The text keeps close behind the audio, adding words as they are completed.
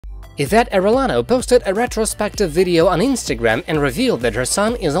Yvette Arellano posted a retrospective video on Instagram and revealed that her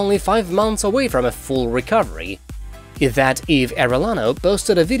son is only 5 months away from a full recovery. Yvette Eve Arellano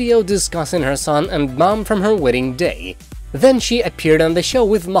posted a video discussing her son and mom from her wedding day. Then she appeared on the show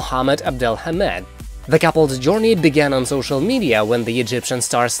with Mohammed Abdelhamed. The couple's journey began on social media when the Egyptian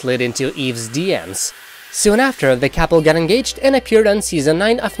star slid into Eve's DMs. Soon after, the couple got engaged and appeared on season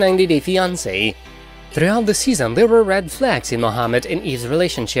 9 of 90 Day Fiancé. Throughout the season, there were red flags in Mohammed and Eve's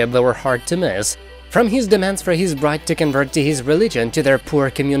relationship that were hard to miss. From his demands for his bride to convert to his religion to their poor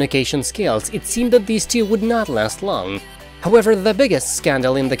communication skills, it seemed that these two would not last long. However, the biggest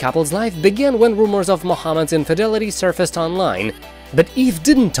scandal in the couple's life began when rumors of Mohammed's infidelity surfaced online. But Eve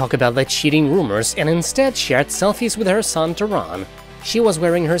didn't talk about the cheating rumors and instead shared selfies with her son Tehran. She was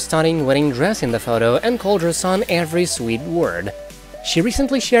wearing her stunning wedding dress in the photo and called her son every sweet word. She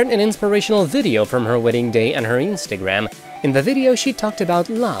recently shared an inspirational video from her wedding day on her Instagram. In the video, she talked about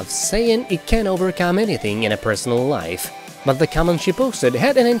love, saying it can overcome anything in a personal life. But the comment she posted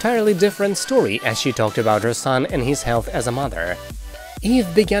had an entirely different story as she talked about her son and his health as a mother.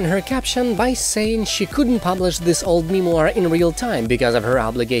 Eve began her caption by saying she couldn't publish this old memoir in real time because of her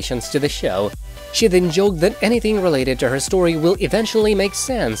obligations to the show. She then joked that anything related to her story will eventually make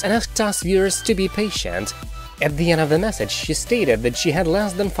sense and asked us viewers to be patient. At the end of the message, she stated that she had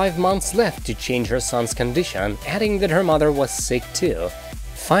less than 5 months left to change her son's condition, adding that her mother was sick too.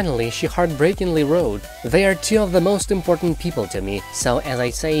 Finally, she heartbreakingly wrote, "They are two of the most important people to me, so as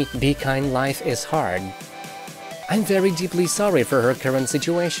I say, be kind, life is hard." I'm very deeply sorry for her current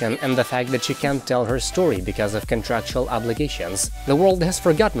situation and the fact that she can't tell her story because of contractual obligations. The world has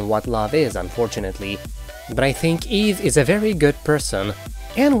forgotten what love is, unfortunately. But I think Eve is a very good person.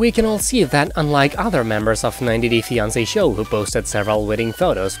 And we can all see that unlike other members of 90 Day Fiancé show who posted several wedding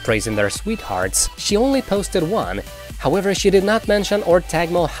photos praising their sweethearts, she only posted one. However, she did not mention or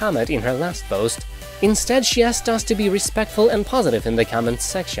tag Mohammed in her last post. Instead, she asked us to be respectful and positive in the comments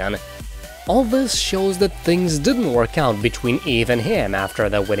section. All this shows that things didn't work out between Eve and him after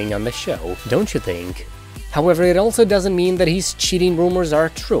the wedding on the show, don't you think? However, it also doesn't mean that his cheating rumors are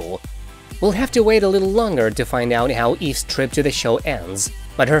true. We'll have to wait a little longer to find out how Eve's trip to the show ends,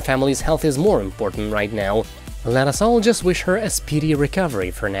 but her family's health is more important right now. Let us all just wish her a speedy recovery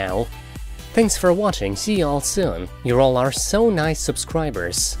for now. Thanks for watching, see you all soon. You all are so nice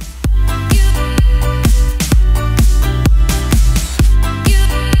subscribers.